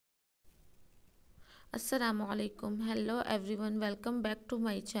Assalamu alaikum. Hello everyone, welcome back to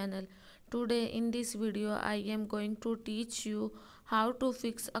my channel. Today in this video I am going to teach you how to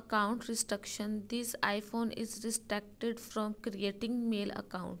fix account restriction. This iPhone is restricted from creating mail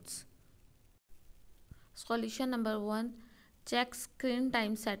accounts. Solution number 1. Check screen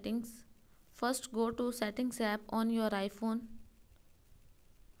time settings. First go to settings app on your iPhone.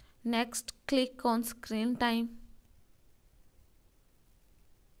 Next click on screen time.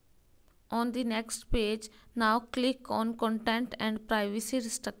 On the next page, now click on content and privacy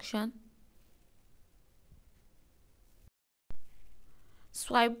restriction.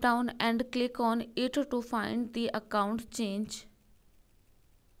 Swipe down and click on it to find the account change.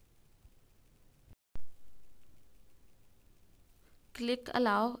 Click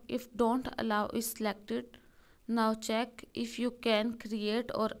allow if don't allow is selected. Now check if you can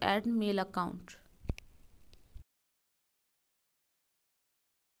create or add mail account.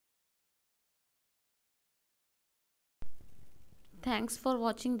 Thanks for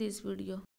watching this video.